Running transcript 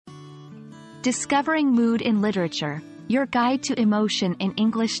Discovering Mood in Literature, your guide to emotion in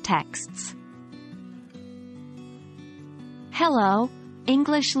English texts. Hello,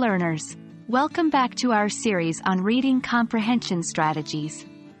 English learners. Welcome back to our series on reading comprehension strategies.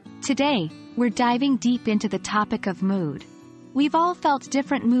 Today, we're diving deep into the topic of mood. We've all felt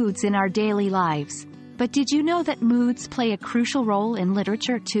different moods in our daily lives, but did you know that moods play a crucial role in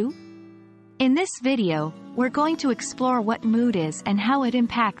literature too? In this video, we're going to explore what mood is and how it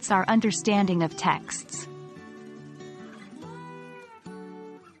impacts our understanding of texts.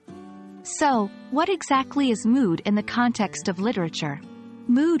 So, what exactly is mood in the context of literature?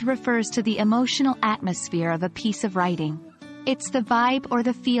 Mood refers to the emotional atmosphere of a piece of writing. It's the vibe or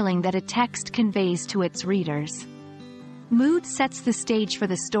the feeling that a text conveys to its readers. Mood sets the stage for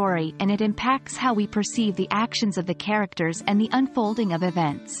the story, and it impacts how we perceive the actions of the characters and the unfolding of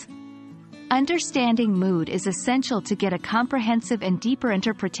events. Understanding mood is essential to get a comprehensive and deeper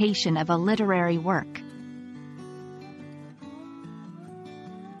interpretation of a literary work.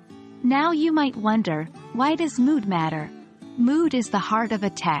 Now you might wonder, why does mood matter? Mood is the heart of a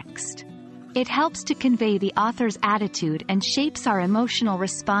text. It helps to convey the author's attitude and shapes our emotional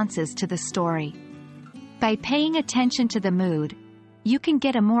responses to the story. By paying attention to the mood, you can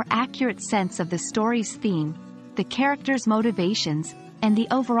get a more accurate sense of the story's theme, the characters' motivations, and the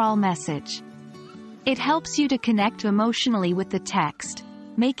overall message. It helps you to connect emotionally with the text,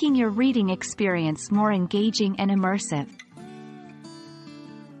 making your reading experience more engaging and immersive.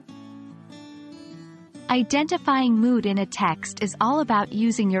 Identifying mood in a text is all about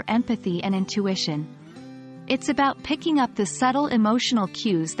using your empathy and intuition. It's about picking up the subtle emotional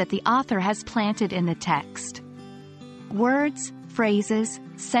cues that the author has planted in the text. Words, phrases,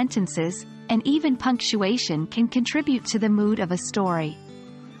 sentences, and even punctuation can contribute to the mood of a story.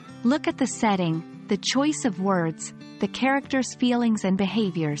 Look at the setting, the choice of words, the characters' feelings and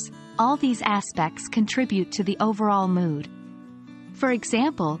behaviors. All these aspects contribute to the overall mood. For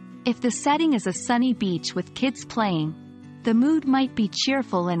example, if the setting is a sunny beach with kids playing, the mood might be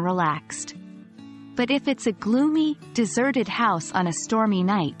cheerful and relaxed. But if it's a gloomy, deserted house on a stormy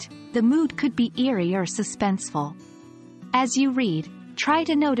night, the mood could be eerie or suspenseful. As you read, try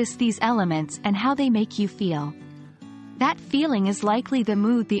to notice these elements and how they make you feel. That feeling is likely the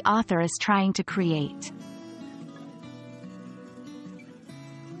mood the author is trying to create.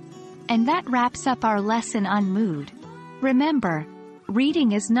 And that wraps up our lesson on mood. Remember,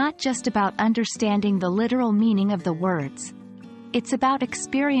 reading is not just about understanding the literal meaning of the words. It's about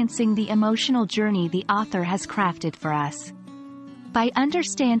experiencing the emotional journey the author has crafted for us. By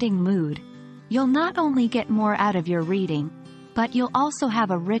understanding mood, you'll not only get more out of your reading, but you'll also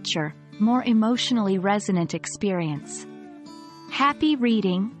have a richer, more emotionally resonant experience. Happy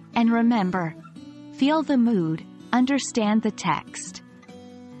reading, and remember, feel the mood, understand the text.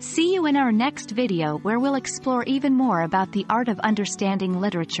 See you in our next video where we'll explore even more about the art of understanding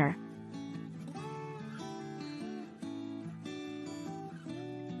literature.